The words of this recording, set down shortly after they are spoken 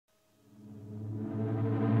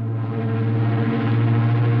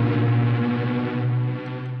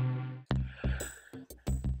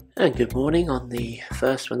And good morning on the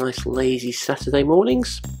first of a nice lazy Saturday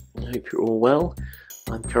mornings. I hope you're all well.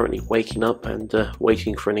 I'm currently waking up and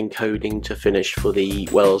waiting for an encoding to finish for the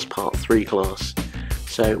Wells Part 3 class.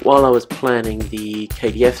 So while I was planning the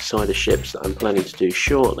KDF side of ships that I'm planning to do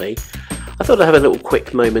shortly, I thought I'd have a little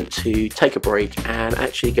quick moment to take a break and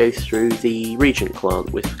actually go through the Regent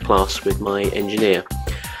class with my engineer.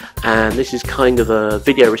 And this is kind of a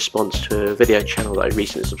video response to a video channel that I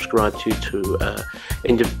recently subscribed to a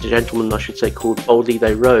gentleman, I should say, called Boldly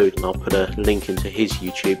They Rode, and I'll put a link into his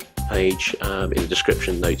YouTube page in the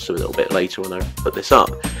description notes a little bit later when I put this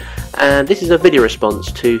up. And this is a video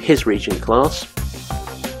response to his Regent class,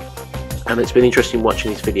 and it's been interesting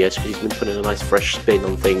watching his videos because he's been putting a nice fresh spin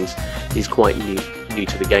on things. He's quite new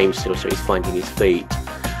to the game still, so he's finding his feet.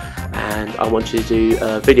 And I wanted to do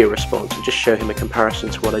a video response and just show him a comparison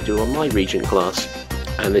to what I do on my Regent class.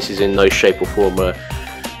 And this is in no shape or form a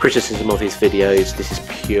criticism of his videos. This is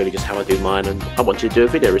purely just how I do mine, and I wanted to do a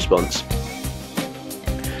video response.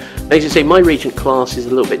 As you see, my Regent class is a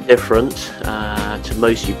little bit different to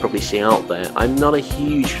most you probably see out there. I'm not a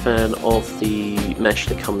huge fan of the mesh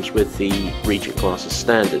that comes with the Regent class as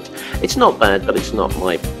standard. It's not bad, but it's not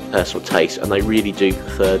my personal taste, and I really do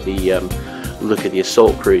prefer the look of the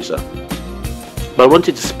assault cruiser. But I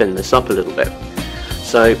wanted to spin this up a little bit.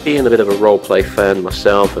 So, being a bit of a roleplay fan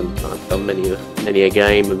myself, and I've done many a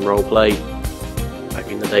game and roleplay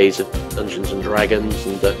back in the days of Dungeons and Dragons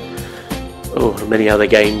and many other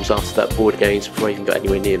games after that, board games, before I even got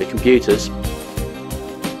anywhere near the computers,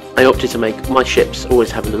 I opted to make my ships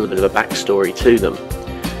always have a little bit of a backstory to them.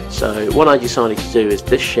 So what I decided to do is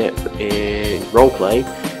this ship in roleplay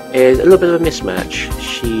is a little bit of a mismatch.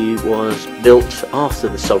 She was built after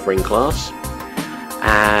the Sovereign class,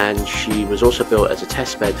 and she was also built as a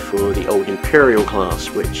testbed for the old Imperial class,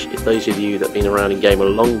 which, if those of you that have been around in game a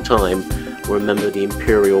long time will remember the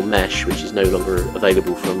Imperial mesh, which is no longer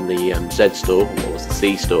available from the Z store, or was the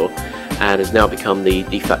C store, and has now become the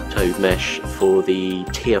de facto mesh for the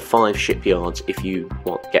tier 5 shipyards. If you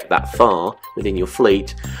want to get that far within your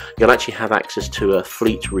fleet, you'll actually have access to a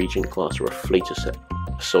fleet Regent class or a fleet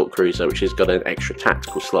assault cruiser, which has got an extra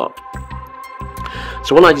tactical slot.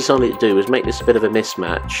 So what I decided to do was make this a bit of a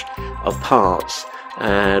mismatch of parts,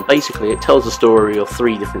 and basically it tells the story of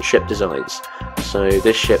 3 different ship designs. So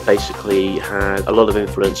this ship basically had a lot of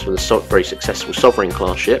influence from the very successful Sovereign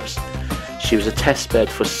class ships. She was a testbed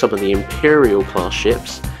for some of the Imperial class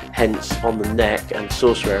ships, hence on the neck and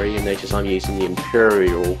saucer area you notice I'm using the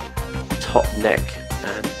Imperial top neck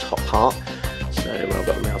and top part. So I've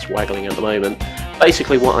got the mouse waggling at the moment.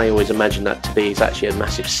 Basically what I always imagine that to be is actually a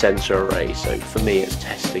massive sensor array, so for me it's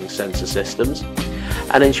testing sensor systems.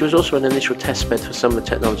 And then she was also an initial testbed for some of the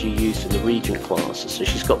technology used in the Regent class, so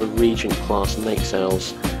she's got the Regent class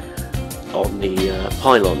nacelles on the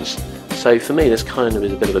pylons. So for me this kind of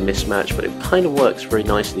is a bit of a mismatch, but it kind of works very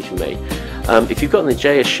nicely for me. If you've got an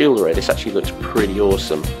AJS shield array, this actually looks pretty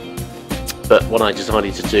awesome. But what I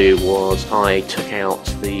decided to do was I took out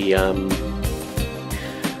the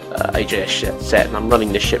AJS set, and I'm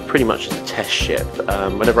running this ship pretty much as a test ship.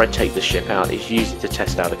 Whenever I take the ship out, it's usually to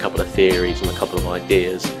test out a couple of theories and a couple of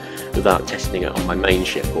ideas without testing it on my main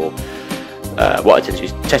ship, or what I tend to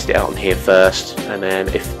do is test it out on here first, and then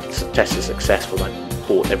if the test is successful I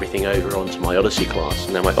port everything over onto my Odyssey class.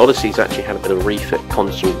 Now my Odyssey's actually had a bit of refit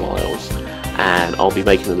console files, and I'll be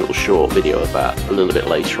making a little short video of that a little bit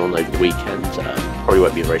later on over the weekend. Probably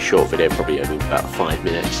won't be a very short video, probably only about 5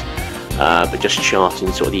 minutes. But just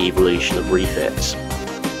charting sort of the evolution of refits.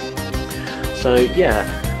 So yeah,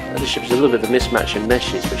 this ship is a little bit of a mismatch in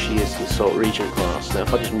meshes, but she is the Assault Regent class. Now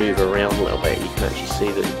if I just move her around a little bit, you can actually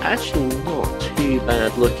see that it's actually not too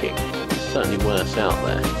bad looking. It's certainly worse out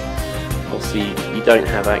there. Obviously you don't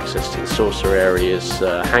have access to the saucer area's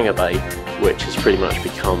hangar bay, which has pretty much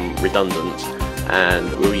become redundant, and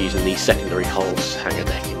we're using the secondary hulls hangar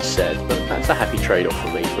deck instead, but that's a happy trade-off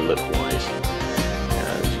for me for look-wise.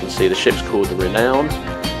 See, the ship's called the Renown,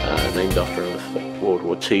 named after a World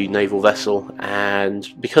War II naval vessel, and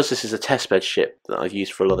because this is a testbed ship that I've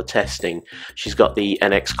used for a lot of testing, she's got the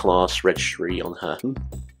NX class registry on her.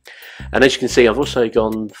 And as you can see, I've also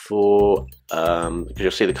gone for, because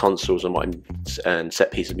you'll see the consoles and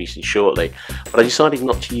set piece I'm using shortly, but I decided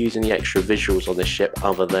not to use any extra visuals on this ship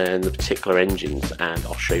other than the particular engines, and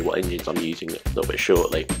I'll show you what engines I'm using a little bit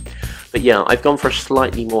shortly. But yeah, I've gone for a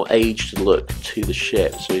slightly more aged look to the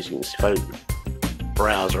ship, so as you can see, if I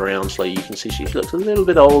browse around slowly, you can see she looks a little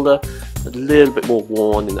bit older, a little bit more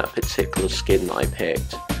worn in that particular skin that I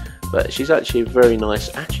picked. But she's actually a very nice,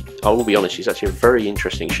 I will be honest, she's actually a very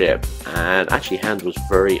interesting ship, and actually handles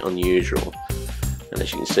very unusual. and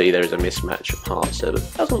as you can see there is a mismatch of parts there, but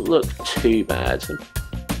it doesn't look too bad.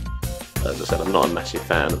 As I said, I'm not a massive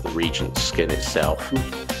fan of the Regent skin itself,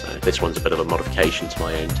 so this one's a bit of a modification to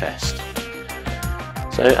my own test.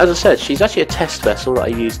 So as I said, she's actually a test vessel that I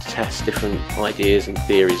use to test different ideas and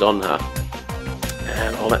theories on her,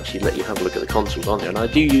 and I'll actually let you have a look at the consoles on here. And I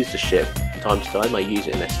do use the ship from time to time. I use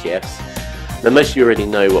it in STFs. Now most of you already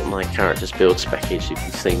know what my character's build spec is. You've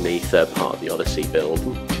seen the third part of the Odyssey build.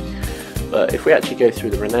 But if we actually go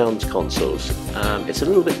through the Renowned consoles, it's a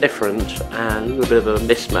little bit different and a little bit of a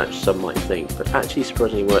mismatch, some might think, but actually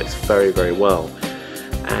surprisingly works very, very well.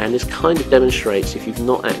 And this kind of demonstrates if you've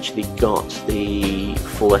not actually got the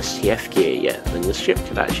full STF gear yet, then the ship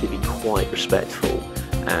can actually be quite respectful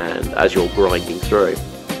and as you're grinding through.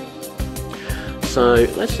 So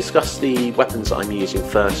let's discuss the weapons that I'm using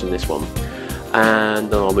first in this one, and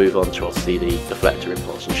then I'll move on to obviously the deflector,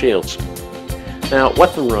 impots and shields. Now,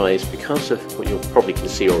 weapon-wise, because of what you probably can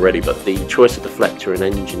see already, but the choice of deflector and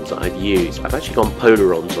engines that I've used, I've actually gone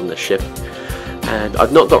Polarons on this ship, and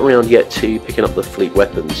I've not got around yet to picking up the fleet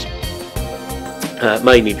weapons,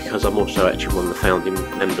 mainly because I'm also actually one of the founding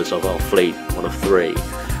members of our fleet, one of 3,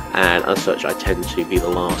 and as such I tend to be the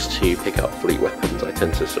last to pick up fleet weapons. I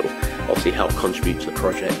tend to sort of obviously help contribute to the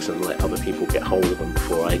projects and let other people get hold of them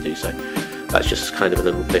before I do so. That's just kind of a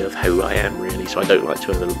little bit of who I am really, so I don't like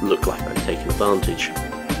to ever look like I'm taking advantage.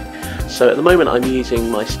 So at the moment I'm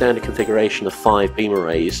using my standard configuration of 5 beam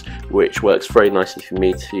arrays, which works very nicely for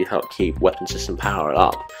me to help keep weapon system power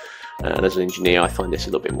up. And as an engineer I find this a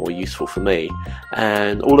little bit more useful for me.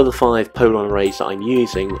 And all of the 5 Polon arrays that I'm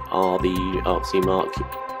using are the RC Mark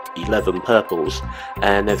 11 purples,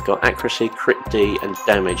 and they've got accuracy, crit D and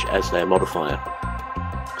damage as their modifier.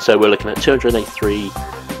 So we're looking at 283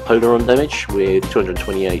 Polaron damage with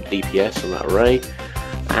 228 DPS on that array,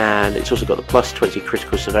 and it's also got the plus 20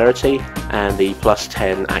 critical severity and the plus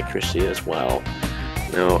 10 accuracy as well.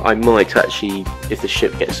 Now I might actually, if the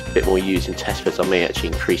ship gets a bit more used in test beds, I may actually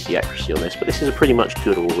increase the accuracy on this, but this is a pretty much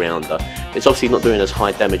good all-rounder. It's obviously not doing as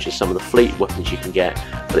high damage as some of the fleet weapons you can get,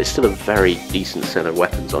 but it's still a very decent set of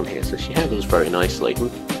weapons on here, so she handles very nicely.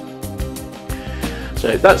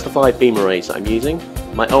 So that's the 5 beam arrays that I'm using.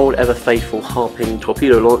 My old ever faithful Harping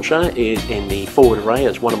torpedo launcher is in the forward array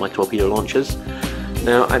as one of my torpedo launchers.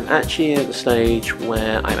 Now I'm actually at the stage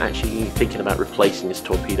where I'm actually thinking about replacing this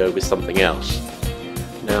torpedo with something else.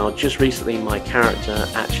 Now just recently my character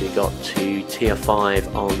actually got to tier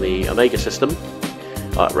 5 on the Omega system,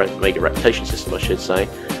 Omega reputation system I should say,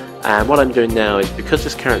 and what I'm doing now is, because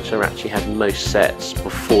this character actually had most sets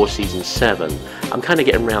before season 7, I'm kind of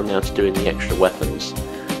getting around now to doing the extra weapons.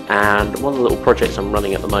 And one of the little projects I'm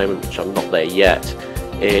running at the moment, which I'm not there yet,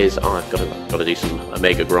 is I've got to do some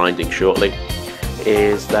Omega grinding shortly,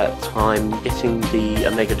 is that I'm getting the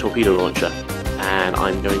Omega torpedo launcher, and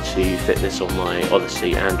I'm going to fit this on my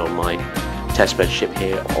Odyssey and on my testbed ship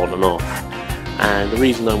here on and off. And the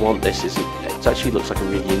reason I want this is it actually looks like a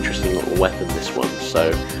really interesting little weapon, this one,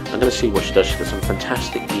 so I'm going to see what she does. She's got some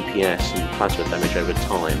fantastic DPS and plasma damage over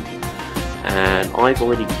time, and I've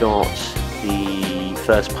already got the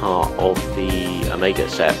first part of the Omega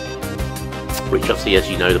set, which obviously, as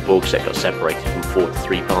you know, the Borg set got separated from 4 to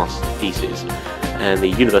 3 pieces, and the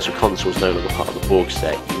Universal Console is no longer part of the Borg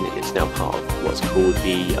set. It's now part of what's called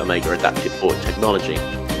the Omega Adaptive Borg technology.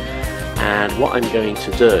 And what I'm going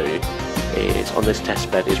to do is, on this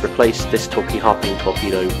test bed, is replace this Harping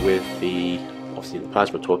torpedo with obviously the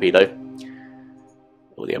plasma torpedo,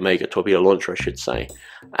 or the Omega torpedo launcher I should say,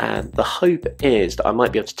 and the hope is that I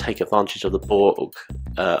might be able to take advantage of the Borg,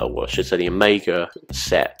 or I should say the Omega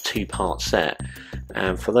set, 2-part set.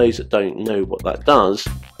 And for those that don't know what that does,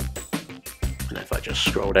 and if I just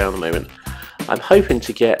scroll down a moment, I'm hoping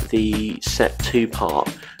to get the set 2-part,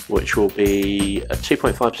 which will be a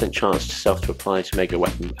 2.5% chance to self-apply to Omega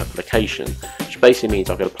weapon application, which basically means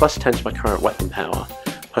I've got a plus 10 to my current weapon power,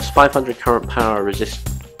 plus 500 current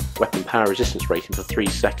weapon power resistance rating for 3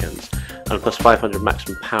 seconds, and a plus 500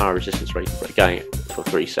 maximum power resistance rating again for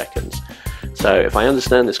 3 seconds. So if I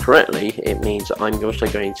understand this correctly, it means that I'm also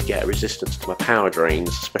going to get a resistance to my power drains,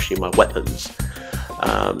 especially my weapons.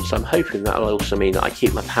 So I'm hoping that will also mean that I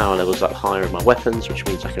keep my power levels up higher in my weapons, which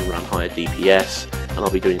means I can run higher DPS, and I'll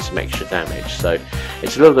be doing some extra damage. So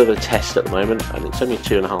it's a little bit of a test at the moment, and it's only a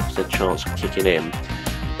 2.5% chance of kicking in.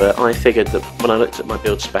 But I figured that when I looked at my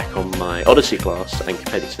build spec on my Odyssey class and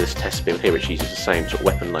compared it to this test build here, which uses the same sort of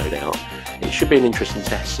weapon loadout, it should be an interesting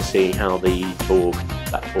test to see how that Borg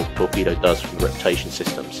torpedo does from the reputation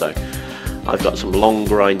system. So I've got some long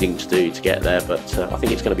grinding to do to get there, but I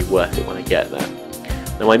think it's going to be worth it when I get there.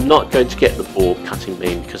 Now I'm not going to get the Borg cutting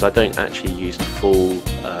beam because I don't actually use the full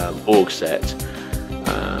Borg set,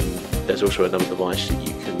 There's also another device that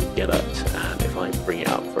you can get at, and if I bring it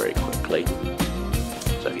up very quickly,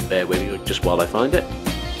 so if you bear with me just while I find it.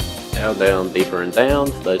 Down, down, deeper and down,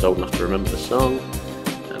 for those old enough to remember the song,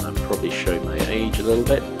 and I've probably shown my age a little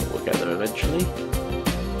bit, but we'll get there eventually.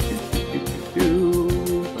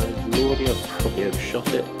 Lordy, I've probably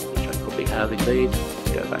overshot it, which I probably have indeed.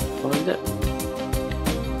 Let's go back and find it.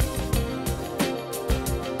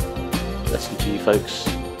 Listen to you folks,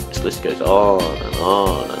 this list goes on and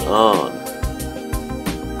on and on.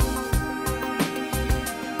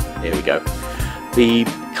 Here we go. The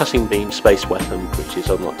cutting beam space weapon, which is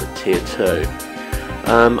unlocked at tier 2.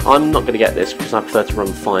 I'm not going to get this because I prefer to run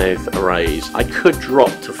 5 arrays. I could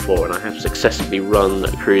drop to 4, and I have successfully run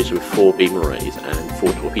a cruiser with 4 beam arrays and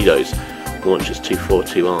 4 torpedoes, launchers 2 fore,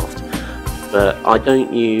 2 aft. But I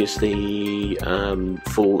don't use the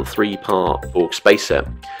full 3-part Borg space set.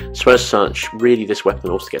 So as such, really this weapon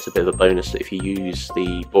also gets a bit of a bonus that if you use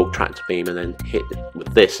the Borg tractor beam and then hit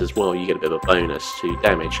with this as well, you get a bit of a bonus to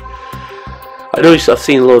damage. I've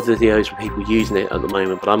seen a lot of videos with people using it at the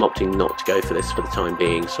moment, but I'm opting not to go for this for the time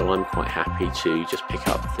being, so I'm quite happy to just pick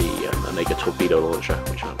up the Omega torpedo launcher,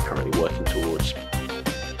 which I'm currently working towards.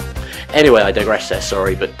 Anyway, I digress there,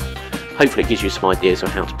 sorry, but hopefully it gives you some ideas on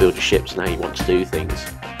how to build your ships and how you want to do things.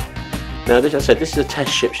 Now, as I said, this is a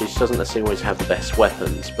test ship, so it doesn't necessarily always have the best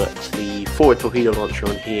weapons, but the forward torpedo launcher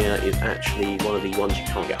on here is actually one of the ones you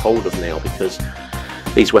can't get hold of now, because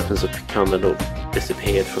these weapons have become a little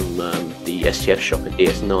disappeared from the STF shop at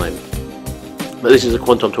DS9. But this is a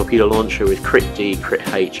quantum torpedo launcher with crit D, crit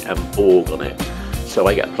H and Borg on it. So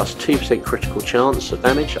I get a plus 2% critical chance of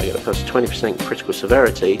damage, I get a plus 20% critical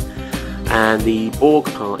severity, and the Borg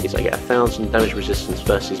part is I get 1000 damage resistance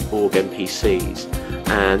versus Borg NPCs,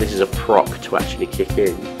 and this is a proc to actually kick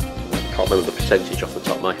in. I can't remember the percentage off the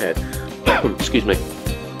top of my head. Excuse me.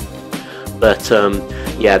 But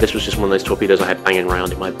yeah, this was just one of those torpedoes I had banging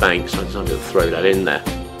around in my bank, so I decided to throw that in there.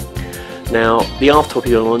 Now, the aft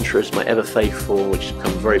torpedo launcher is my ever faithful, which has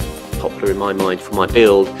become very popular in my mind for my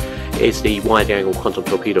build, is the wide angle quantum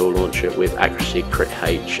torpedo launcher with accuracy, crit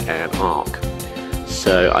H and arc.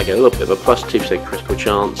 So I get a little bit of a plus 2% critical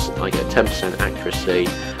chance, I get 10% accuracy,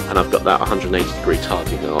 and I've got that 180-degree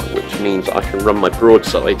targeting arc, which means I can run my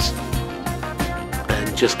broadsides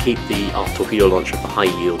and just keep the aft torpedo launcher for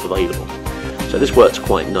high yield available. So this works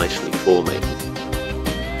quite nicely for me.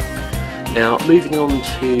 Now, moving on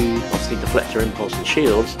to obviously deflector, impulse and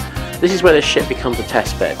shields, this is where this ship becomes a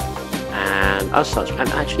test bed. And as such, I'm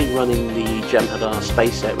actually running the Jem'Hadar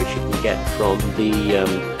space set, which you can get from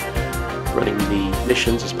the running the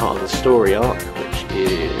missions as part of the story arc, which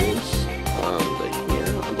is under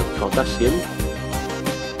here, under the Cardassian.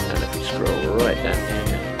 And if we scroll right down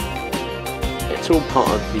here, it's all part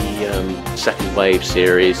of the second wave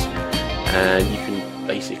series, and you can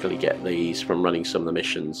basically get these from running some of the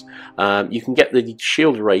missions. You can get the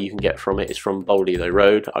shield array you can get from it is from Boldeo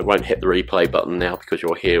Road. I won't hit the replay button now because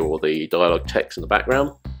you'll hear all the dialogue text in the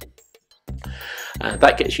background.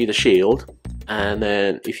 That gets you the shield, and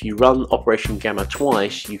then if you run Operation Gamma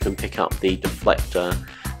twice, you can pick up the deflector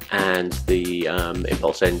and the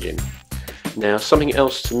impulse engine. Now, something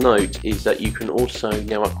else to note is that you can also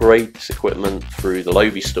now upgrade this equipment through the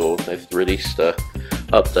Lobby store. They've released a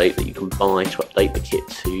update that you can buy to update the kit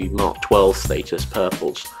to Mark 12 status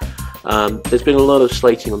purples. There's been a lot of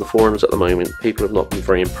slating on the forums at the moment. People have not been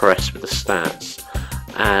very impressed with the stats,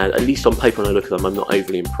 and at least on paper when I look at them, I'm not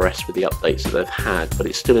overly impressed with the updates that they've had, but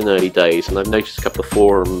it's still in early days, and I've noticed a couple of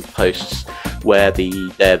forum posts where the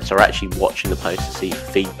devs are actually watching the post to see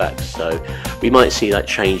feedback, so we might see that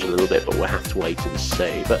change a little bit, but we'll have to wait and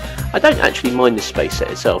see. But I don't actually mind the space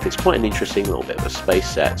set itself. It's quite an interesting little bit of a space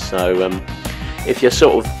set, so if you're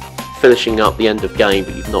sort of finishing up the end of game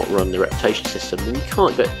but you've not run the reputation system, then you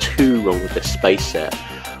can't get too wrong with this space set,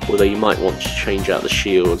 although you might want to change out the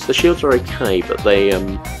shields. The shields are okay, but they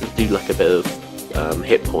do lack a bit of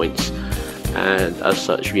hit points, and as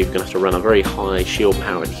such you're going to have to run a very high shield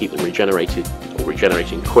power to keep them regenerated or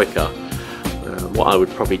regenerating quicker. What I would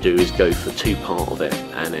probably do is go for 2-part of it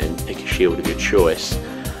and then pick a shield of your choice.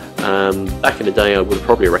 Back in the day I would have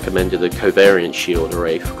probably recommended the covariant shield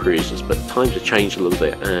array for cruisers, but times have changed a little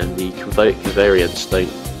bit and the covariants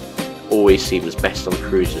don't always seem as best on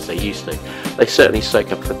cruisers as they used to. They certainly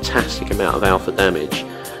soak up a fantastic amount of alpha damage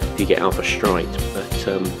if you get alpha striked, but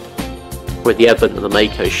with the advent of the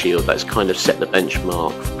Mako shield, that's kind of set the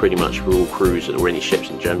benchmark for pretty much for all cruisers or any ships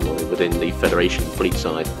in general within the Federation fleet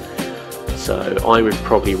side. So I would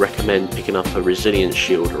probably recommend picking up a resilient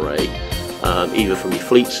shield array, either from your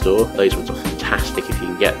fleet store, those ones are fantastic if you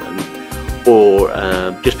can get them, or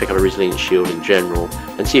just pick up a resilient shield in general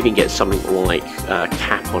and see if you can get something like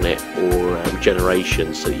cap on it, or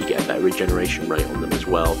regeneration, so that you get a better regeneration rate on them as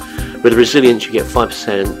well. With resilience you get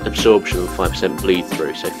 5% absorption and 5% bleed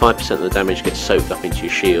through, so 5% of the damage gets soaked up into your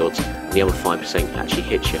shields and the other 5% actually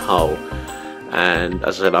hits your hull. And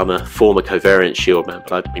as I said, I'm a former covariant shield man,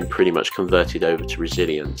 but I've been pretty much converted over to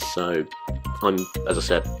resilience, so as I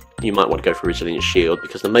said, you might want to go for resilient shield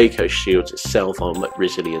because the Mako shields itself are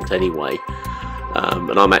resilient anyway.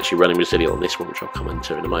 And I'm actually running resilient on this one, which I'll come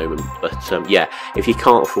into in a moment. But yeah, if you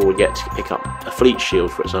can't afford yet to pick up a fleet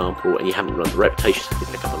shield, for example, and you haven't run the reputation to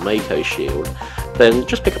pick up a Mako shield, then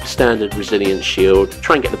just pick up a standard resilient shield.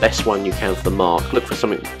 Try and get the best one you can for the mark. Look for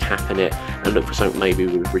something with cap in it, and look for something maybe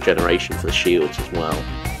with regeneration for the shields as well.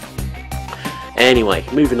 Anyway,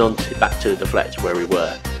 moving on back to the deflector where we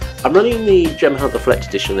were. I'm running the Gem Hunt Deflect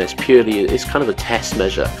Edition. This purely is kind of a test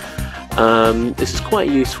measure. This is quite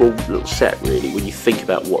a useful little set, really, when you think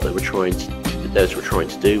about what the devs were trying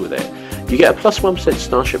to do with it. You get a plus 1%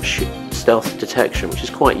 Starship stealth detection, which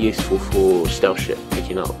is quite useful for stealth ship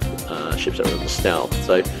picking up ships that are under stealth.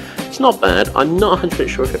 So it's not bad. I'm not 100%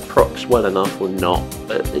 sure if it procs well enough or not,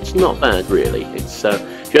 but it's not bad really. It's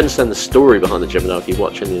if you understand the story behind the Gemini, if you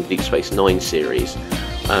watch any of the Deep Space Nine series,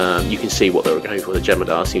 you can see what they were going for. The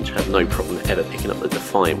Gemini seemed to have no problem ever picking up the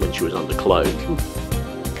Defiant when she was under cloak.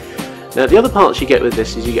 Now the other parts you get with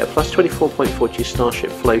this is you get a plus 24.4 to your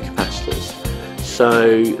Starship flow capacitors.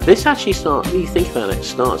 So this actually when you think about it,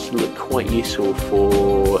 starts to look quite useful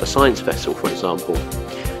for a science vessel, for example.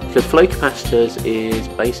 Because flow capacitors is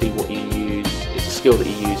basically what you use, it's a skill that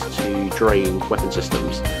you use to drain weapon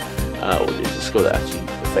systems, or it's a skill that actually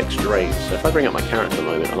affects drain. So if I bring up my character a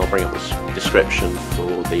moment, and I'll bring up this description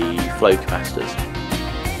for the flow capacitors.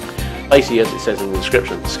 Basically, as it says in the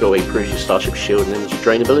description, the skill improves your Starship shield and energy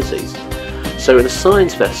drain abilities. So in a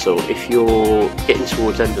science vessel, if you're getting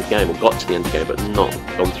towards the end of the game, or got to the end of the game, but not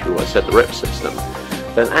gone through, I said, the rep system,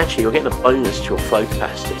 then actually you're getting a bonus to your flow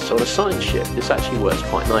capacity. So on a science ship, this actually works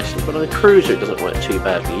quite nicely, but on a cruiser it doesn't work too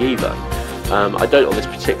badly either. I don't on this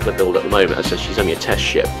particular build at the moment, as I said, she's only a test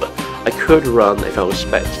ship, but I could run, if I was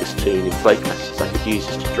spec this tuning flow capacitors, I could use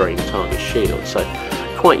this to drain target shield, so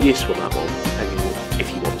quite useful that one, depending on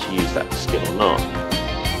if you want to use that skill or not.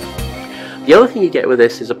 The other thing you get with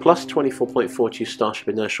this is a plus 24.42 Starship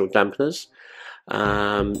inertial dampeners.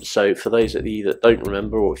 So for those of you that don't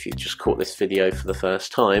remember, or if you just caught this video for the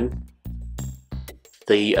first time,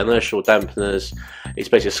 the inertial dampeners is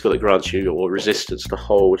basically a skill that grants you your resistance to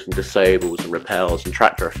hold and disables and repels and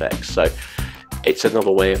tractor effects. So it's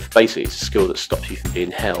another way of, basically it's a skill that stops you from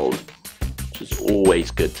being held, which is always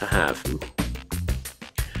good to have.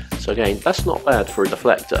 So again, that's not bad for a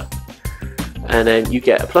deflector. And then you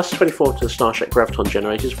get a plus 24 to the Starship Graviton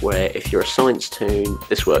generators, where if you're a science toon,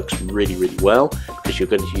 this works really, really well because you're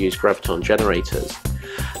going to use Graviton generators.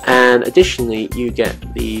 And additionally, you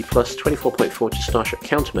get the plus 24.4 to Starship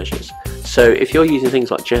countermeasures. So if you're using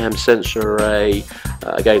things like Jam, Sensor Array,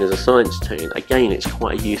 again as a science toon, again it's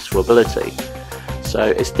quite a useful ability. So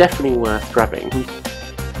it's definitely worth grabbing.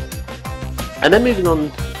 And then moving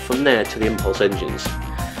on from there to the Impulse engines.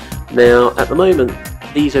 Now at the moment,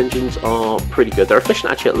 these engines are pretty good. They're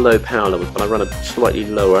efficient actually at low power levels, but I run a slightly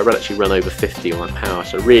lower. I actually run over 50 on my power,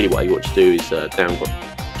 so really what I ought to do is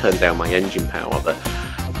turn down my engine power, but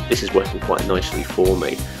this is working quite nicely for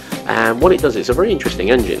me. And what it does, it's a very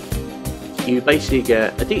interesting engine. You basically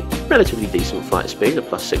get a relatively decent flight speed, a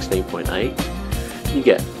plus 16.8. You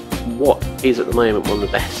get what is at the moment one of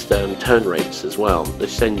the best turn rates as well.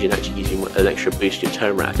 This engine actually gives you an extra boost to your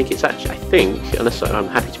turn rate. I think, unless I'm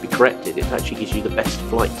happy to be corrected, it actually gives you the best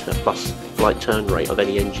plus flight turn rate of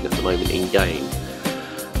any engine at the moment in game.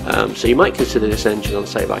 So you might consider this engine on,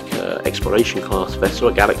 say, like an exploration class vessel,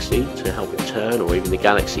 a Galaxy, to help it turn, or even the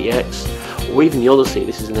Galaxy X, or even the Odyssey.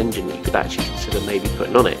 This is an engine that you could actually consider maybe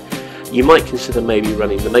putting on it. You might consider maybe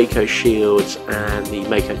running the Mako shields and the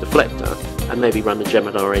Mako deflector, and maybe run the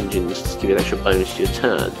Gemini engines to give you an extra bonus to your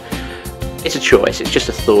turn. It's a choice, it's just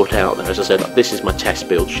a thought out there. As I said, this is my test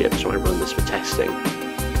build ship, so I run this for testing.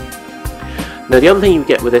 Now the other thing you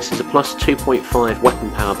get with this is a plus 2.5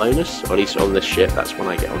 weapon power bonus, or at least on this ship, that's what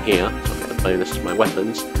I get on here, so I get a bonus to my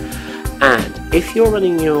weapons. And if you're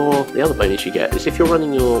running the other bonus you get is if you're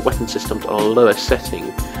running your weapon systems on a lower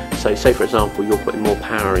setting, so say for example you're putting more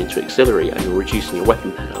power into auxiliary and you're reducing your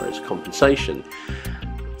weapon power as compensation,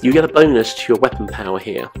 you get a bonus to your weapon power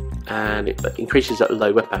here, and it increases at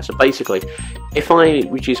low weapon power. So basically, if I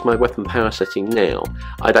reduce my weapon power setting now,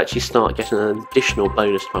 I'd actually start getting an additional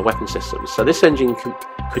bonus to my weapon systems. So this engine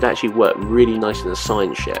could actually work really nice in a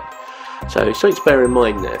science ship. So something to bear in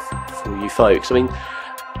mind there for you folks. I mean,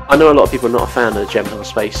 I know a lot of people are not a fan of the Gemini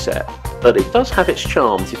Space set, but it does have its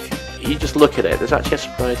charms. If you just look at it, there's actually a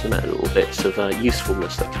surprising amount of little bits of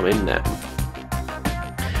usefulness that come in there.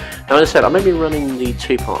 Now, as I said, I'm maybe running the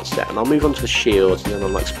 2-part set, and I'll move on to the shields, and then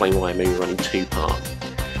I'll explain why I'm maybe running 2-part.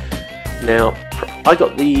 Now, I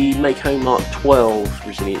got the Mako Mark 12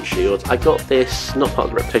 Resilient Shields. I got this, not part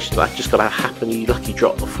of the reputation, but I just got a happily lucky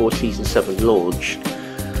drop before Season 7 launch,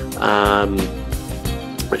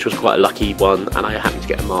 which was quite a lucky one, and I happened to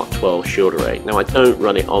get a Mark 12 shield array. Now, I don't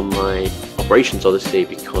run it on my Operations Odyssey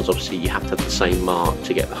because obviously you have to have the same mark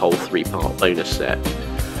to get the whole 3-part bonus set.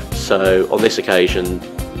 So on this occasion,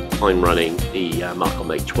 I'm running the Mark on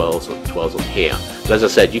Make 12s on here. But as I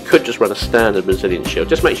said, you could just run a standard Resilient Shield.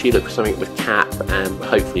 Just make sure you look for something with cap and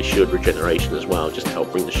hopefully shield regeneration as well, just to help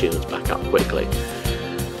bring the shields back up quickly.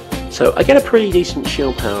 So I get a pretty decent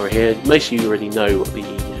shield power here. Most of you already know what the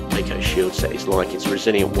Mako shield set is like. It's a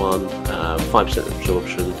resilient one, 5%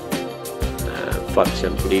 absorption,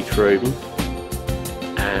 5% bleed through,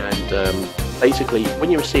 and basically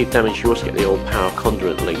when you receive damage you also get the old power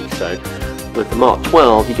conduit link. So with the Mark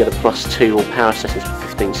 12 you get a +2 all power settings for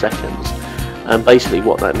 15 seconds, and basically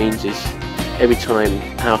what that means is every time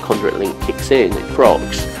power conduit link kicks in, it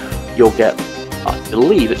procs, you'll get, I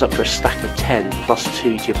believe it's up to a stack of 10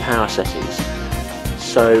 +2 to your power settings.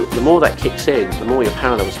 So the more that kicks in, the more your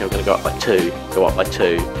power levels are going to go up by 2, go up by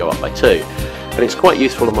 2, go up by 2. And it's quite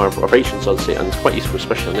useful on my Operations Odyssey, and it's quite useful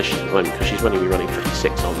especially on this at the moment because she's running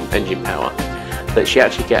 56 on engine power. But she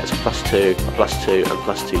actually gets a +2, a +2 and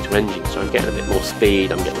 +2 to engine, so I'm getting a bit more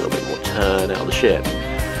speed, I'm getting a little bit more turn out of the ship.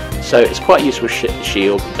 So it's quite useful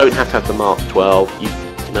shield. You don't have to have the Mark 12, you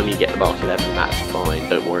can only get the Mark 11, that's fine,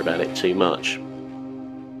 don't worry about it too much.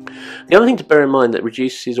 The other thing to bear in mind that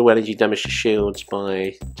reduces all energy damage to shields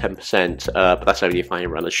by 10%, but that's only if I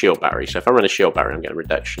run a shield battery. So if I run a shield battery, I'm getting a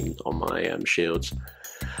reduction on my shields.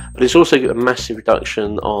 But it's also a massive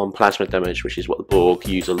reduction on plasma damage, which is what the Borg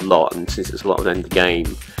use a lot, and since it's a lot of end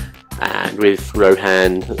game, and with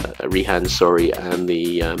Rehan, and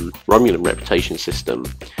the Romulan reputation system,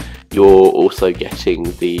 you're also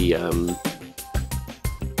getting the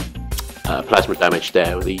plasma damage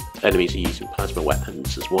there, where the enemies are using plasma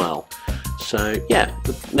weapons as well. So yeah,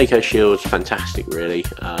 the Mako shield's fantastic really.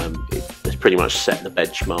 It's pretty much set the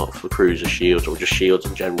benchmark for cruiser shields, or just shields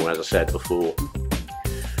in general, as I said before.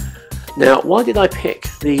 Now, why did I pick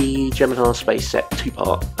the Gemini Space set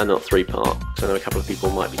 2-part and not 3-part? Because I know a couple of people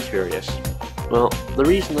might be curious. Well, the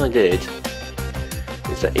reason I did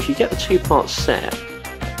is that if you get the 2-part set,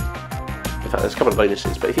 in fact there's a couple of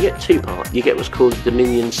bonuses, but if you get 2-part, you get what's called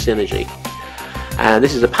Dominion Synergy. And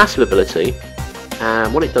this is a passive ability,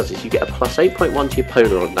 and what it does is you get a +8.1 to your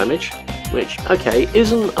Polaron damage, which, okay,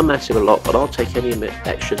 isn't a massive lot, but I'll take any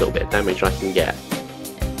extra little bit of damage I can get.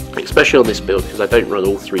 Especially on this build, because I don't run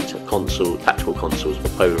all 3 tactical consoles for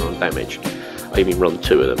Polaron damage. I even run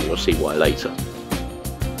 2 of them, you'll see why later.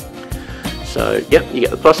 So, yep, you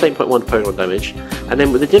get the +8.1 Polaron damage, and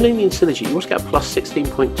then with the Dominion Synergy, you also get a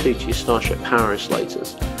 +16.2 to your Starship Power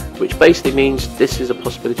Insulators, which basically means this is a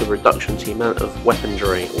possibility of reduction to the amount of weapon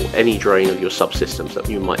drain, or any drain of your subsystems that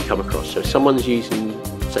you might come across. So if someone's using,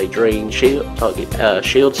 say, drain shield,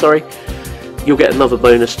 you'll get another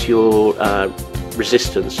bonus to your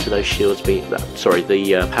resistance to those shields being,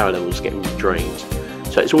 the power levels getting drained.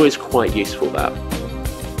 So it's always quite useful that.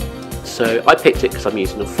 So I picked it because I'm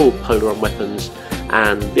using the full Polaron weapons,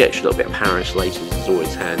 and the extra little bit of power insulators is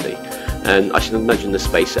always handy. And I should imagine the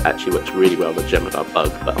space set actually works really well with the Gemini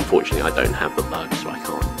bug, but unfortunately I don't have the bug, so I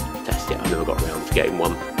can't test it. I've never got around to getting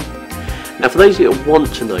one. Now, for those of you that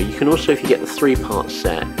want to know, you can also, if you get the 3-part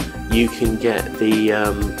set, you can get the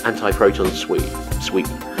anti-proton sweep.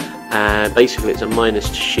 And basically it's a minus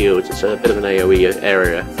to shields. It's a bit of an AoE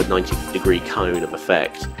area for 90-degree cone of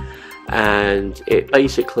effect, and it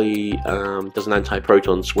basically does an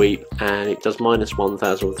anti-proton sweep, and it does minus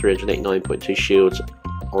 1,389.2 shields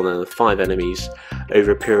on 5 enemies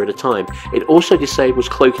over a period of time. It also disables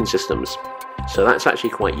cloaking systems, so that's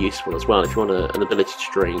actually quite useful as well if you want an ability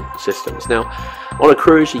to drain systems. Now, on a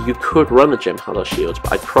cruiser you could run a Gemini shields,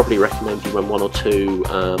 but I'd probably recommend you run 1 or 2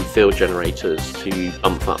 field generators to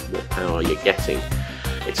bump up what power you're getting.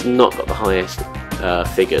 It's not got the highest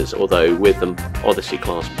figures, although with the Odyssey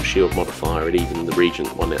class shield modifier and even the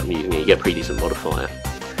Regent one that I'm using, you get a pretty decent modifier.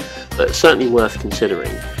 But it's certainly worth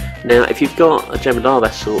considering. Now, if you've got a Gemini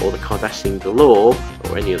vessel or the Cardassian Galore,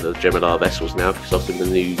 or any of the Gemini vessels now, because often the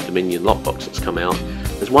new Dominion lockbox that's come out,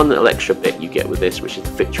 there's one little extra bit you get with this, which is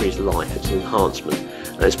the Victory's Life. It's an enhancement,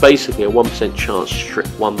 and it's basically a 1% chance to strip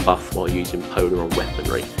 1 buff while using Polaron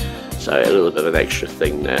weaponry. So a little bit of an extra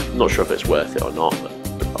thing there. I'm not sure if it's worth it or not, but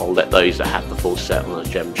I'll let those that have the full set on a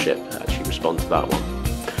gem chip actually respond to that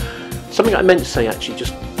one. Something I meant to say actually,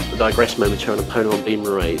 just to digress momentarily on polar on beam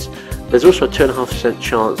arrays, there's also a 2.5%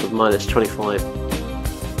 chance of minus 25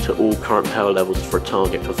 to all current power levels for a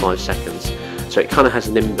target for 5 seconds. So it kind of has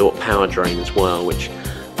an inbuilt power drain as well, which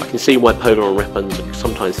I can see why polar on weapons are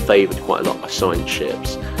sometimes favoured quite a lot by science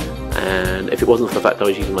ships. And if it wasn't for the fact that I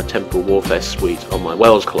was using my Temporal Warfare suite on my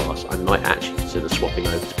Wells class, I might actually consider swapping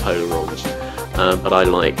over to polarons. But I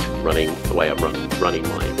like running the way I'm running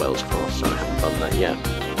my Wells class, so I haven't done that yet.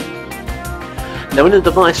 Now in the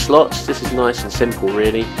device slots, this is nice and simple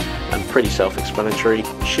really, and pretty self-explanatory.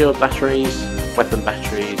 Shield batteries, weapon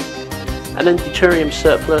batteries, and then deuterium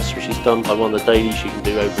surplus, which is done by one of the dailies you can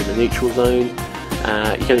do over in the neutral zone.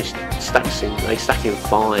 You can only stack in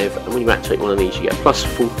 5, and when you activate one of these you get plus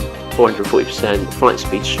 440% flight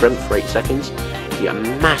speed strength for 8 seconds. You get a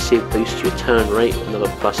massive boost to your turn rate, another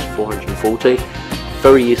plus 440.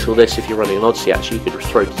 Very useful this if you're running an Odyssey. Actually you could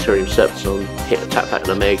throw deuterium surplus on, hit a tap back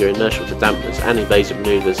and omega, inertial to dampeners and evasive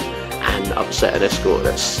manoeuvres, and upset an escort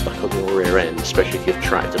that's stuck on your rear end, especially if you've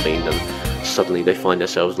tractor beamed and suddenly they find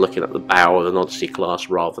themselves looking at the bow of an Odyssey class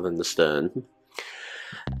rather than the stern.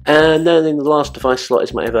 And then in the last device slot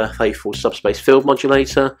is my ever faithful subspace field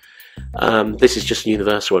modulator. This is just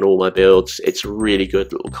universal in all my builds. It's a really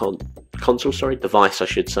good little device I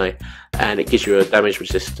should say, and it gives you a damage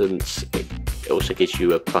resistance. It also gives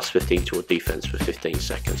you a plus 15 to your defense for 15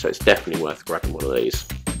 seconds, so it's definitely worth grabbing one of these.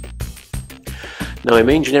 Now in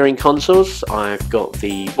my engineering consoles, I've got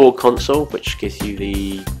the board console, which gives you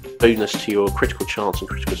the bonus to your critical chance and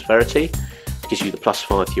critical severity, gives you the plus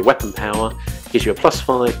 5 to your weapon power, gives you a plus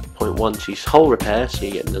 5.1 to hull repair, so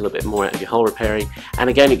you get a little bit more out of your hull repairing, and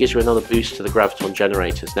again it gives you another boost to the graviton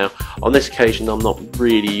generators. Now on this occasion I'm not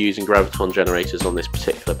really using graviton generators on this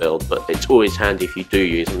particular build, but it's always handy if you do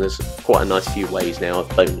use them. There's quite a nice few ways now of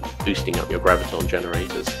boosting up your graviton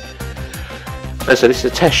generators. And so this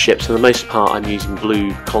is a test ship, so for the most part I'm using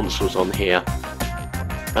blue consoles on here.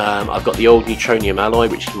 I've got the old neutronium alloy,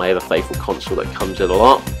 which is my ever faithful console that comes in a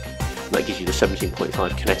lot. That gives you the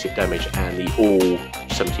 17.5 kinetic damage and the all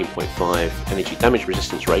 17.5 energy damage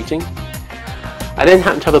resistance rating. I then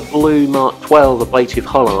happen to have a blue Mark 12 ablative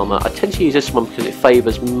hull armour. I tend to use this one because it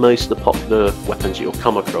favours most of the popular weapons you'll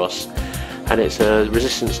come across, and it's a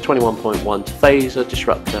resistance 21.1 to phaser,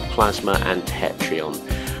 disruptor, plasma and tetrion.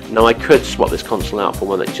 Now I could swap this console out for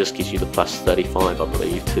one that just gives you the plus 35 I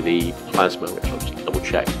believe to the plasma, which I'll just double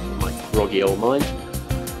check in my groggy old mind.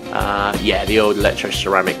 Yeah, the old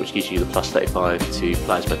electro-ceramic, which gives you the plus 35 to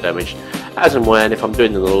plasma damage. As and when, if I'm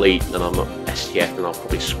doing an elite and I'm at STF, then I'll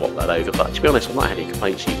probably swap that over. But to be honest, I've not had any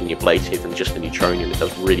complaints using the ablative and just the neutronium. It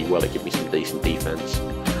does really well, it gives me some decent defense.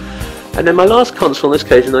 And then my last console on this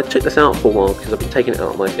occasion, I took this out for a while because I've been taking it out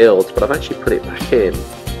of my builds, but I've actually put it back in.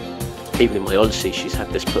 Even in my Odyssey, she's had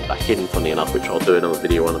this put back in, funny enough, which I'll do another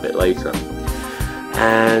video on a bit later.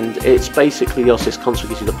 And it's basically the Odyssey console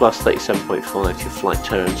gives you the plus 37.5 to your flight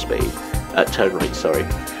turn rate, sorry.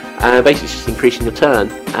 Basically it's just increasing your turn,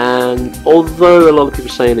 and although a lot of people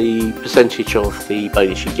say the percentage of the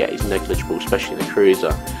bonus you get is negligible, especially in a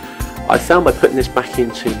cruiser, I found by putting this back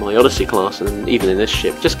into my Odyssey class, and even in this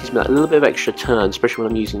ship, it just gives me that little bit of extra turn, especially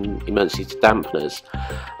when I'm using emergency dampeners,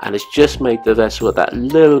 and it's just made the vessel that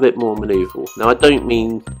little bit more manoeuvrable. Now I don't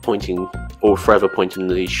mean pointing or forever pointing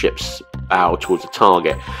the ship's bow towards a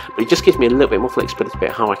target, but it just gives me a little bit more flexibility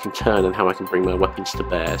about how I can turn and how I can bring my weapons to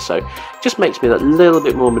bear, so it just makes me that little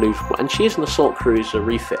bit more manoeuvrable. And she is an assault cruiser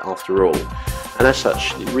refit after all, and as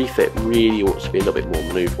such the refit really ought to be a little bit more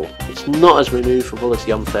manoeuvrable. It's not as manoeuvrable as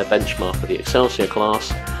the unfair benchmark of the Excelsior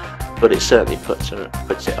class, but it certainly puts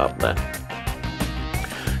it up there.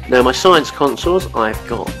 Now my science consoles, I've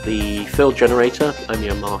got the field generator, only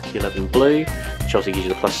a Mark 11 blue, which obviously gives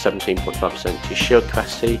you the plus 17.5% to your shield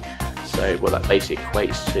capacity. So what that basically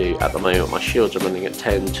equates to, at the moment my shields are running at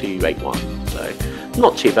 10 to 81, so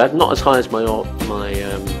not too bad, not as high as my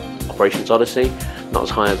Operations Odyssey, not as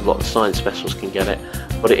high as a lot of the science vessels can get it,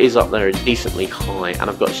 but it is up there decently high, and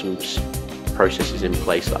I've got some processes in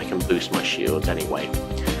place that I can boost my shields anyway,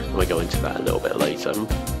 and we'll go into that a little bit later.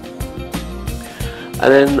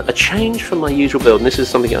 And then a change from my usual build, and this is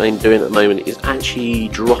something I'm doing at the moment, is actually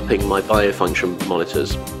dropping my biofunction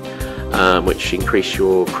monitors, which increase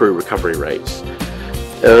your crew recovery rates.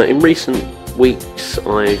 In recent weeks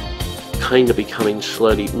I've kind of becoming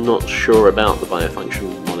slowly not sure about the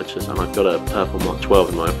biofunction monitors, and I've got a purple Mark 12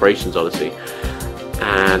 in my Operations Odyssey,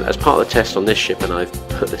 and as part of the test on this ship, and I've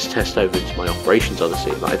put this test over into my Operations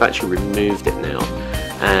Odyssey, I've actually removed it now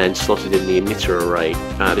and slotted in the emitter array.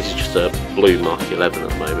 This is just a blue Mark 11 at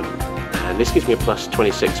the moment, and this gives me a plus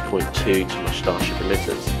 26.2 to my Starship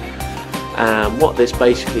emitters. And what this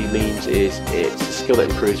basically means is it's a skill that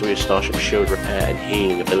improves all your Starship shield repair and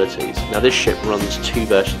healing abilities. Now this ship runs two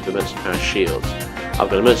versions of emergency powered shields. I've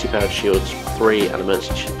got emergency powered shields 3 and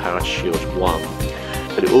emergency powered shields 1.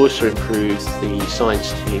 But it also improves the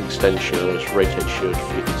science team extend shields, rotate shield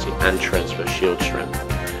frequency and transfer shield strength.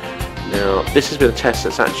 Now this has been a test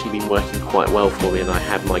that's actually been working quite well for me, and I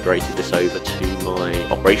have migrated this over to my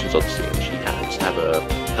Operations Odyssey, which happens to have a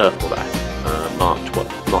purple that I marked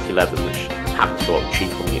Mark 11, which happens to go up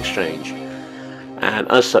cheap on the exchange.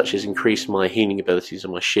 And as such has increased my healing abilities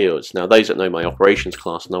and my shields. Now those that know my Operations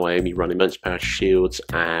class know I only run immense power shields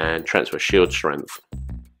and transfer shield strength.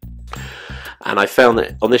 And I found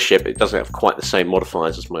that on this ship it doesn't have quite the same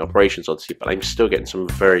modifiers as my Operations Odyssey, but I'm still getting some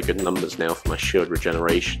very good numbers now for my shield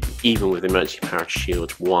regeneration, even with emergency powered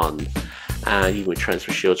shield 1 and even with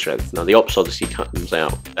transfer shield strength. Now the Ops Odyssey comes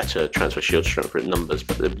out better transfer shield strength numbers,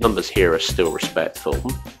 but the numbers here are still respectful.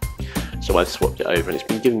 So I've swapped it over and it's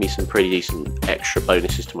been giving me some pretty decent extra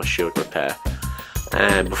bonuses to my shield repair.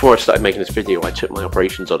 And before I started making this video, I took my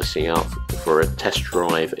Operations Odyssey out for a test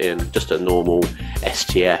drive in just a normal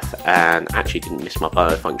STF and actually didn't miss my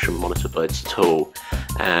biofunction monitor buds at all.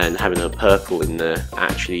 And having a purple in there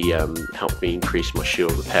actually helped me increase my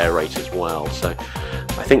shield repair rate as well. So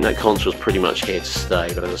I think that console's pretty much here to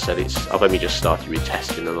stay, but as I said, I've only just started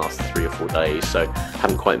retesting in the last 3 or 4 days, so I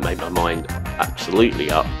haven't quite made my mind absolutely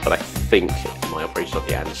up, but I think my Operations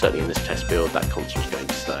Odyssey, and certainly in this test build, that console's going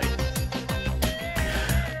to stay.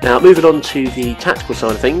 Now moving on to the tactical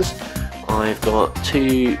side of things, I've got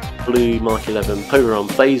 2 blue Mark 11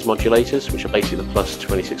 Polaron phase modulators, which are basically the plus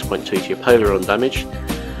 26.2 to your Polaron damage.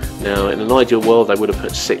 Now in an ideal world I would have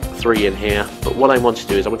put 3 in here, but what I wanted to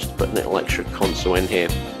do is I wanted to put an little extra console in here.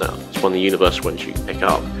 Now it's one of the universal ones you can pick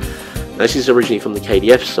up. Now, this is originally from the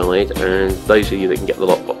KDF side, and those of you that can get the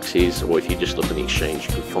lot boxes, or if you just look on the exchange,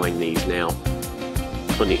 you can find these now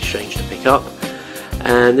on the exchange to pick up.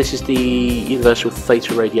 And this is the universal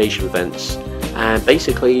theta radiation vents, and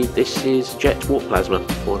basically this is jet warp plasma,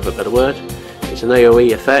 for want of a better word. It's an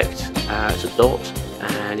AOE effect, it's a dot,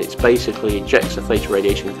 and it's basically ejects a theta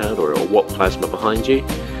radiation cloud or a warp plasma behind you,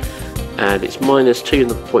 and it's minus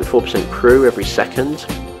 2.4% crew every second.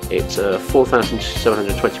 It's a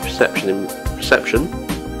 4,720 perception,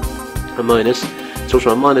 a minus. It's also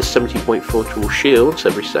a minus 70.4 to all shields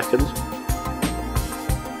every second.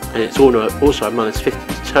 And it's also a minus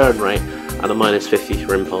 50 to turn rate and a minus 50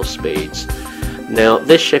 for impulse speeds. Now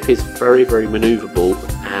this ship is very manoeuvrable,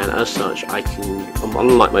 and as such I can,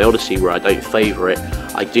 unlike my Odyssey where I don't favour it,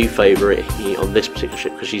 I do favour it here on this particular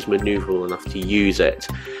ship because she's manoeuvrable enough to use it.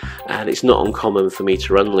 And it's not uncommon for me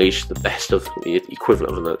to unleash the best of the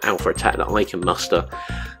equivalent of an alpha attack that I can muster,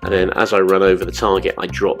 and then as I run over the target I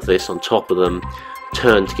drop this on top of them,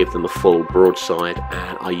 turn to give them a full broadside,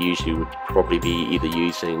 and I usually would probably be either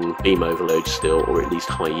using beam overload still or at least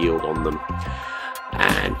high yield on them.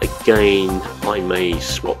 And again I may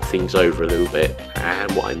swap things over a little bit, and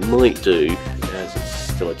what I might do, as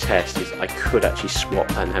it's still a test, is I could actually swap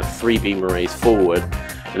and have 3 beam arrays forward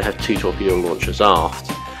and have 2 torpedo launchers aft.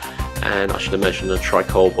 And I should imagine a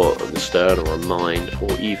Tricolbot at the stern, or a mine,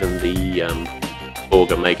 or even the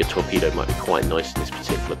Borg Omega torpedo might be quite nice in this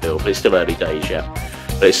particular build, but it's still early days yet.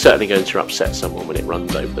 But it's certainly going to upset someone when it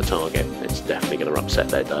runs over the target. It's definitely going to upset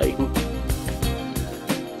their day.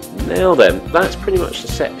 Now then, that's pretty much the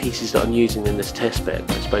set pieces that I'm using in this test bed.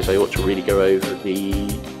 I suppose I ought to really go over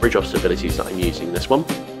the bridge officer abilities that I'm using in this one.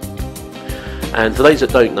 And for those that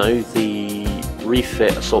don't know, the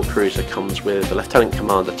Refit Assault Cruiser comes with a Lieutenant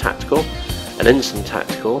Commander Tactical, an Ensign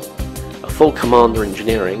Tactical, a full Commander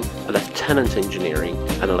Engineering, a Lieutenant Engineering,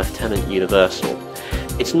 and a Lieutenant Universal.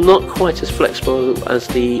 It's not quite as flexible as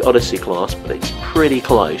the Odyssey class, but it's pretty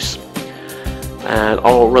close. And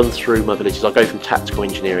I'll run through my abilities. I'll go from Tactical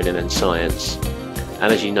Engineering and then Science.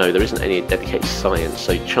 And as you know, there isn't any dedicated science,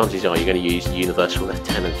 so chances are you're going to use the Universal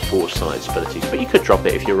Lieutenant for science abilities, but you could drop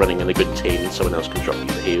it if you're running in a good team and someone else can drop you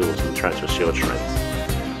the heals and transfer shield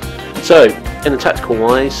strength. So, in the tactical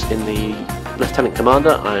wise, in the Lieutenant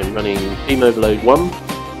Commander, I'm running Beam Overload 1,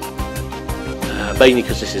 mainly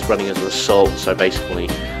because this is running as an assault, so basically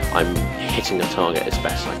I'm hitting the target as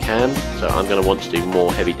best I can, so I'm going to want to do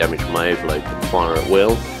more heavy damage with my overload than fire at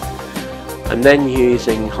will. I'm then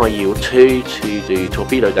using High Yield 2 to do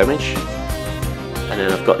torpedo damage, and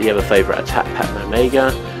then I've got the ever favourite Attack Pattern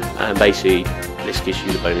Omega, and basically this gives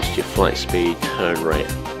you the bonus to your flight speed, turn rate,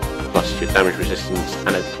 plus to your damage resistance,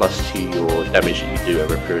 and a plus to your damage that you do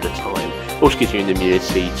over a period of time. It also gives you an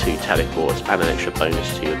immunity to teleports and an extra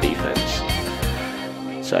bonus to your defense.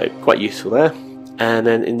 So quite useful there. And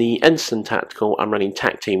then in the Ensign Tactical, I'm running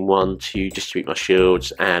Tac Team 1 to distribute my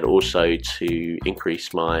shields and also to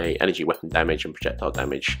increase my energy weapon damage and projectile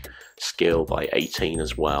damage skill by 18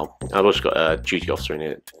 as well. I've also got a duty officer in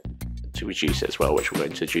it to reduce it as well, which we'll go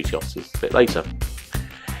into duty officers a bit later.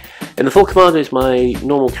 In the full commander is my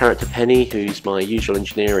normal character Penny, who's my usual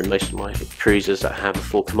engineer in most of my cruisers that have a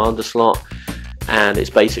full commander slot, and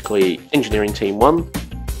it's basically engineering team 1,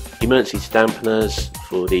 emergency dampeners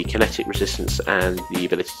for the kinetic resistance and the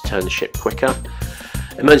ability to turn the ship quicker,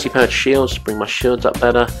 emergency powered shields to bring my shields up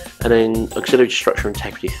better, and then auxiliary structure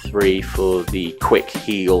integrity 3 for the quick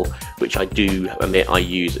heal, which I do admit I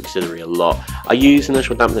use auxiliary a lot. I use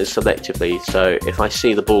inertial dampeners selectively, so if I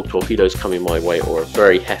see the Borg torpedoes coming my way or a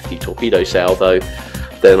very hefty torpedo salvo,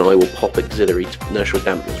 then I will pop auxiliary inertial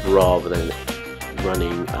dampeners rather than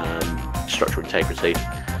running structural integrity.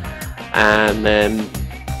 And then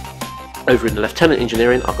over in the Lieutenant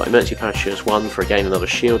Engineering, I've got Emergency Power Shields 1 for again another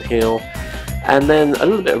shield heal. And then a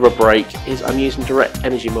little bit of a break is I'm using direct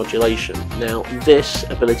energy modulation. Now this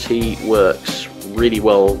ability works really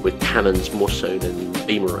well with cannons more so than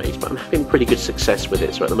beam arrays, but I'm having pretty good success with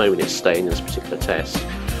it, so at the moment it's staying in this particular test.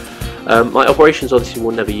 My operations obviously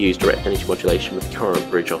will never use direct energy modulation with the current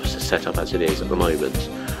bridge officer setup as it is at the moment,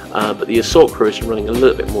 but the assault crew is running a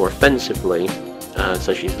little bit more offensively.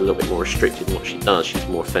 So she's a little bit more restricted in what she does. She's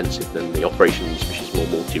more offensive than the operations, which is more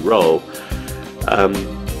multi-role.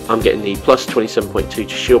 I'm getting the plus 27.2 to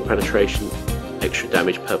shield penetration, extra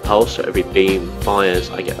damage per pulse, so every beam fires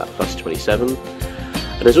I get that plus 27.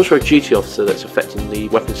 And there's also a duty officer that's affecting the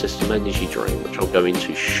weapon system energy drain, which I'll go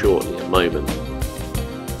into shortly in a moment.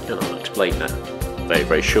 And I'll explain that very,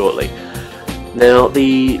 very shortly. Now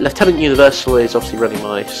the Lieutenant Universal is obviously running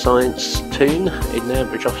my science toon in there,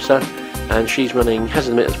 bridge officer. And she's running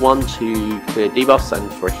Hazard Emitters 1 to clear debuffs and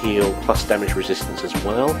for a heal plus damage resistance as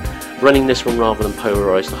well. Running this one rather than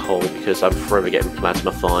Polarise the Hull because I'm forever getting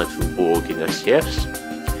plasma fired from Borg in STFs.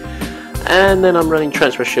 And then I'm running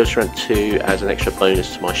Transfer Shield Strength 2 as an extra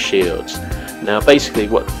bonus to my shields. Now basically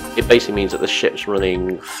what it basically means that the ship's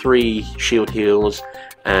running 3 shield heals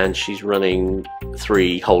and she's running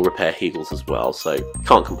 3 hull repair heals as well, so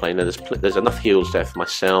can't complain. There's enough heals there for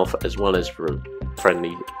myself as well as for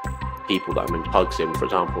friendly people that I'm in pugs in, for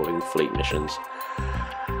example, in fleet missions.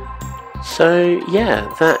 So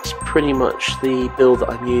yeah, that's pretty much the build that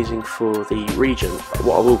I'm using for the Regent.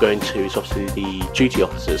 What I will go into is obviously the duty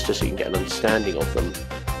officers, just so you can get an understanding of them.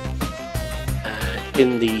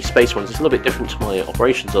 In the space ones, it's a little bit different to my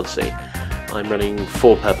operations odyssey. I'm running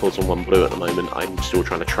 4 purples and 1 blue at the moment. I'm still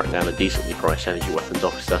trying to track down a decently priced energy weapons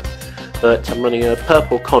officer. But I'm running a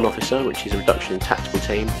purple con officer, which is a reduction in tactical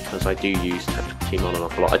team, because I do use tactical team on an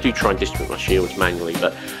awful lot. I do try and distribute my shields manually,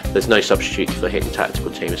 but there's no substitute for hitting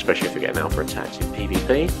tactical team, especially if you're getting alpha attacks in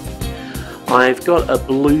PvP. I've got a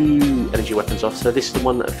blue energy weapons officer. This is the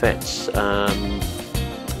one that affects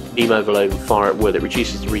beam overload and fire at wood. It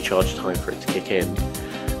reduces the recharge time for it to kick in.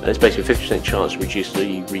 And it's basically a 50% chance to reduce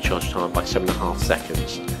the recharge time by 7.5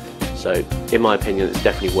 seconds. So, in my opinion, it's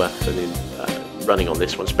definitely worth running on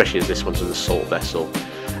this one, especially as this one's an assault vessel.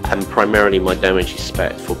 And primarily my damage is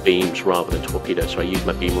spec for beams rather than torpedoes, so I use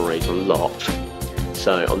my beam arrays a lot.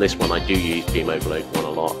 So on this one I do use beam overload 1 a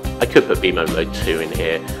lot. I could put beam overload 2 in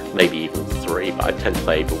here, maybe even 3, but I tend to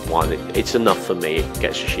favour 1. It's enough for me, it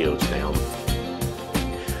gets your shields down.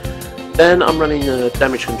 Then I'm running a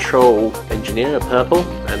damage control engineer, a purple,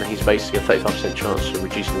 and he's basically a 35% chance of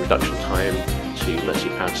reducing reduction time to emergency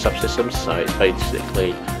powered subsystems, so it's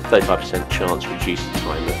basically 35% chance to reduce the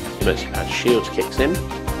time that emergency powered shields kicks in.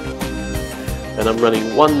 And I'm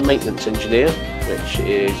running 1 maintenance engineer, which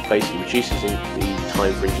is basically reduces the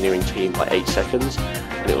time for engineering team by 8 seconds,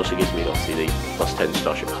 and it also gives me obviously the plus 10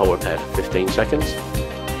 Starship hull repair for 15 seconds.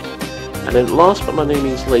 And then last but by no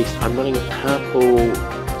means least, I'm running a purple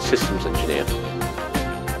systems engineer.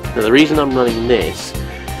 Now the reason I'm running this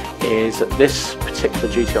is that this particular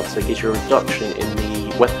duty officer gives you a reduction in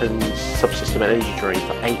the weapons subsystem energy drain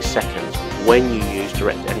for 8 seconds when you use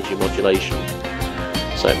direct energy modulation.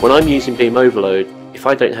 So when I'm using beam overload, if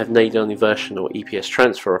I don't have nadon inversion or EPS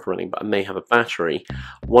transfer off running, but I may have a battery,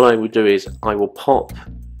 what I will do is I will pop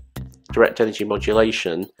direct energy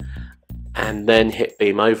modulation and then hit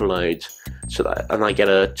beam overload, so that, and I get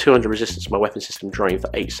a 200 resistance to my weapon system drain for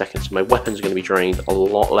 8 seconds. So my weapons are going to be drained a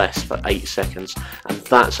lot less for 8 seconds, and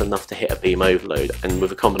that's enough to hit a beam overload. And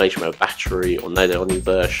with a combination of a battery or nadon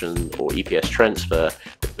inversion or EPS transfer,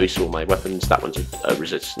 it boosts all my weapons. That one's a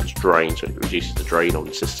resistance drain, so it reduces the drain on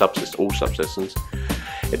all subsystems.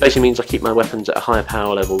 It basically means I keep my weapons at a higher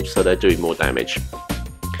power level, so they're doing more damage.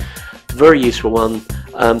 Very useful one.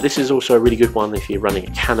 This is also a really good one if you're running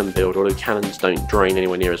a cannon build, although cannons don't drain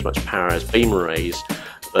anywhere near as much power as beam arrays.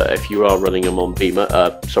 But if you are running them on not beam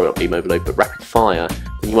overload, but rapid fire,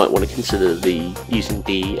 then you might want to consider using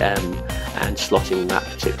DM and slotting that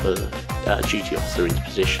particular duty officer into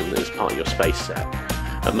position as part of your space set.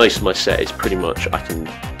 And most of my set is pretty much I can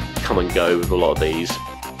come and go with a lot of these.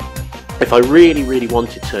 If I really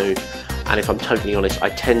wanted to, and if I'm totally honest, I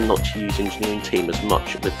tend not to use engineering team as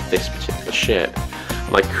much with this particular ship.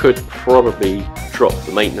 And I could probably drop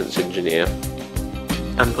the maintenance engineer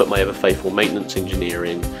and put my ever faithful maintenance engineer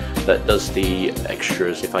in that does the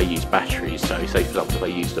extras if I use batteries. So say for example if I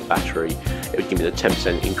used a battery, it would give me the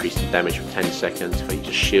 10% increase in damage for 10 seconds. If I use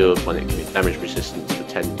a shield, it would give me damage resistance for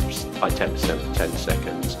 10% for 10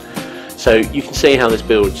 seconds. So you can see how this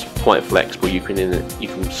build's quite flexible. You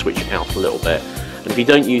can switch it out a little bit. And if you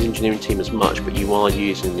don't use engineering team as much, but you are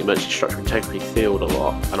using the emergency structure integrity field a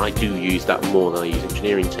lot, and I do use that more than I use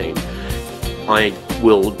engineering team, I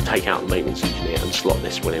will take out the maintenance engineer and slot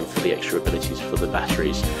this one in for the extra abilities for the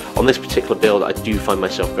batteries. On this particular build, I do find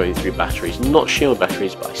myself going through batteries, not shield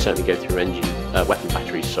batteries, but I certainly go through weapon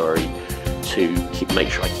batteries, to make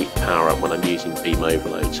sure I keep the power up when I'm using beam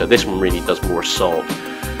overload. So this one really does more assault.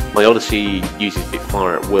 My Odyssey uses big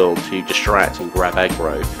fire at will to distract and grab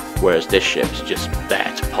aggro, whereas this ship's just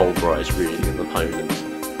there to pulverise really an opponent.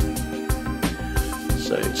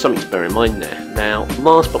 So something to bear in mind there. Now,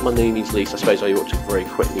 last but by no means least, I suppose I ought to very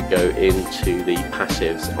quickly go into the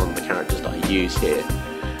passives on the characters that I use here.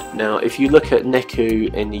 Now, if you look at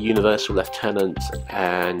Neku in the Universal Lieutenant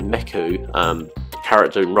and Meku,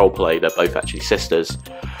 character and roleplay, they're both actually sisters.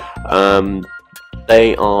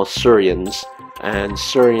 They are Surians, and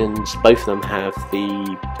Surians, both of them have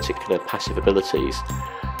the particular passive abilities.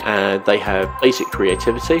 They have basic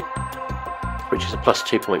creativity, which is a plus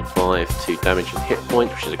 2.5 to damage and hit point,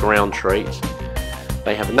 which is a ground trait.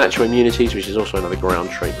 They have natural immunities, which is also another ground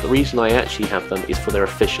trait. The reason I actually have them is for their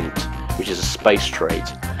efficient, which is a space trait.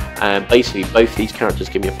 And basically both these characters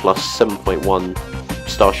give me a plus 7.1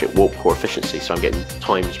 Starship Warp Core efficiency, so I'm getting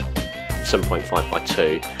times 7.5 by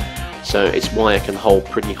 2. So it's why I can hold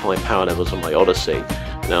pretty high power levels on my Odyssey.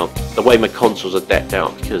 Now, the way my consoles are decked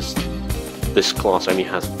out, because this class only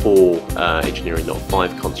has 4 engineering, not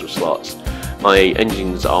 5 console slots, my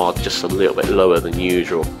engines are just a little bit lower than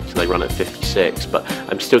usual, so they run at 56, but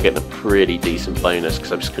I'm still getting a pretty decent bonus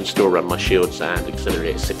because I can still run my shields and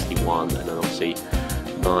auxiliary at 61, and then obviously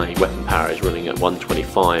my weapon power is running at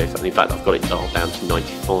 125, and in fact I've got it dialed down to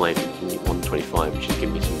 95 and 125, which is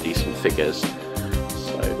giving me some decent figures.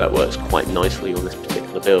 So that works quite nicely on this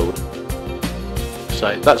particular build.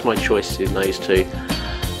 So that's my choice in those two.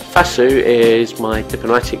 Fasu is my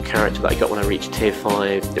diplomatic character that I got when I reached tier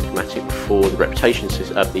 5 diplomatic before the reputation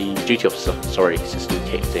system, the duty officer system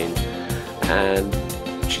kicked in, and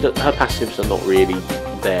her passives are not really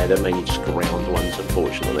there, they're mainly just ground ones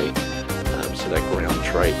unfortunately, so they're ground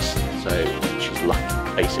traits, so she's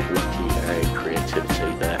lucky, basic lucky and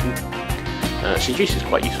creativity there. Seduce is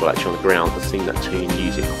quite useful actually on the ground, I've seen that too and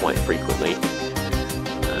use it quite frequently.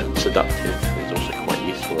 Seductive is also quite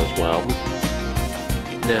useful as well.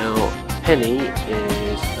 Now, Penny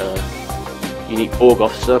is a unique Borg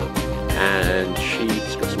officer, and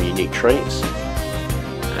she's got some unique traits,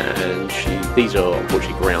 and these are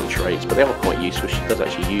unfortunately ground traits, but they are quite useful, she does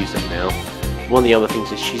actually use them now. One of the other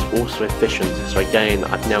things is she's also efficient, so again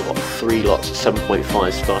I've now got 3 lots of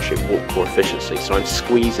 7.5 Starship Warp Core efficiency, so I'm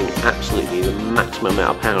squeezing absolutely the maximum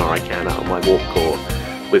amount of power I can out of my Warp Core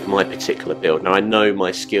with my particular build. Now I know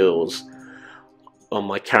my skills on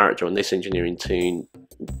my character on this engineering team,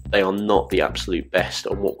 they are not the absolute best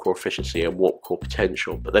on Warp Core efficiency and Warp Core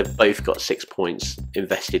potential, but they've both got 6 points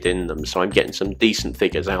invested in them, so I'm getting some decent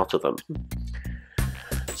figures out of them.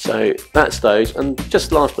 So that's those, and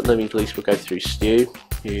just last but no means least we'll go through Stu,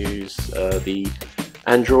 who's the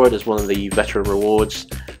android as one of the veteran rewards,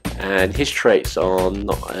 and his traits are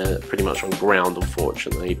not pretty much on ground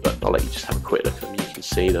unfortunately, but I'll let you just have a quick look at them, you can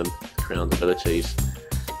see them, ground abilities,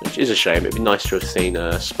 which is a shame. It'd be nice to have seen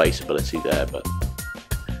a space ability there, but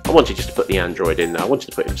I wanted just to put the android in there. I wanted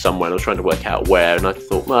to put him somewhere and I was trying to work out where, and I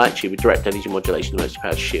thought, well actually with direct energy modulation and most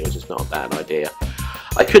powered shields is not a bad idea.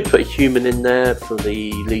 I could put a human in there for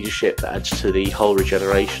the leadership that adds to the whole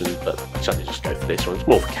regeneration, but I certainly just go for this one. It's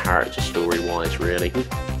more for character story wise really.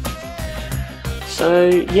 So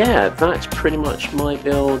yeah, that's pretty much my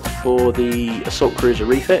build for the Assault Cruiser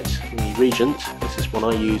Refit, the Regent. This is what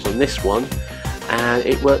I use on this one, and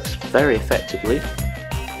it works very effectively.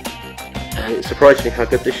 And it's surprising how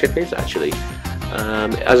good this ship is actually.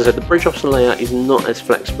 As I said, the bridge officer layout is not as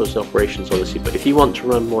flexible as the Operations Odyssey, but if you want to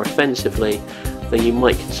run more offensively, then you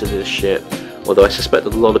might consider this ship. although I suspect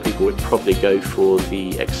that a lot of people would probably go for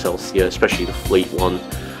the Excelsior, especially the Fleet one.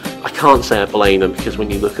 I can't say I blame them, because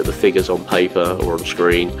when you look at the figures on paper or on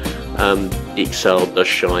screen, the Excel does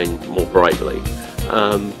shine more brightly.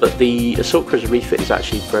 But the Assault Cruiser Refit is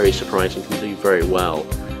actually very surprising, can do very well,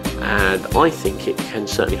 and I think it can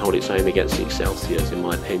certainly hold its own against the Excelsiors in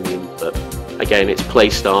my opinion. But again, it's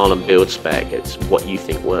playstyle and build spec, it's what you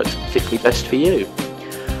think works particularly best for you.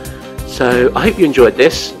 So I hope you enjoyed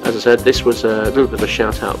this. As I said, this was a little bit of a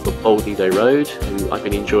shout out for Boldy Day Road, who I've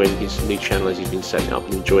been enjoying his new channel as he's been setting up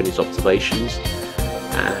and enjoying his observations.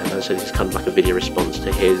 And as I said, it's kind of like a video response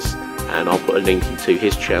to his, and I'll put a link to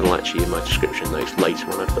his channel actually in my description notes later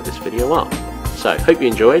when I put this video up. So hope you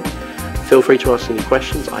enjoyed. Feel free to ask any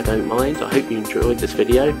questions, I don't mind. I hope you enjoyed this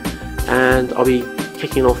video, and I'll be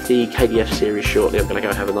kicking off the KDF series shortly. I'm going to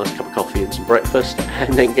go have a nice cup of coffee and some breakfast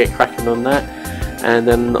and then get cracking on that. And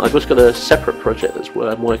then I've just got a separate project that's what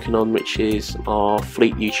I'm working on, which is our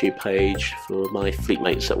Fleet YouTube page for my fleet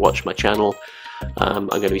mates that watch my channel. I'm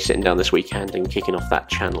going to be sitting down this weekend and kicking off that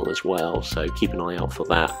channel as well, so keep an eye out for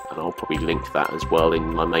that, and I'll probably link that as well in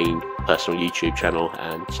my main personal YouTube channel,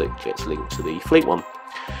 and so it gets linked to the Fleet one.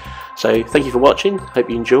 So thank you for watching,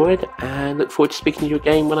 hope you enjoyed, and look forward to speaking to you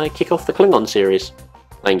again when I kick off the Klingon series.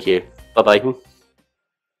 Thank you, bye bye.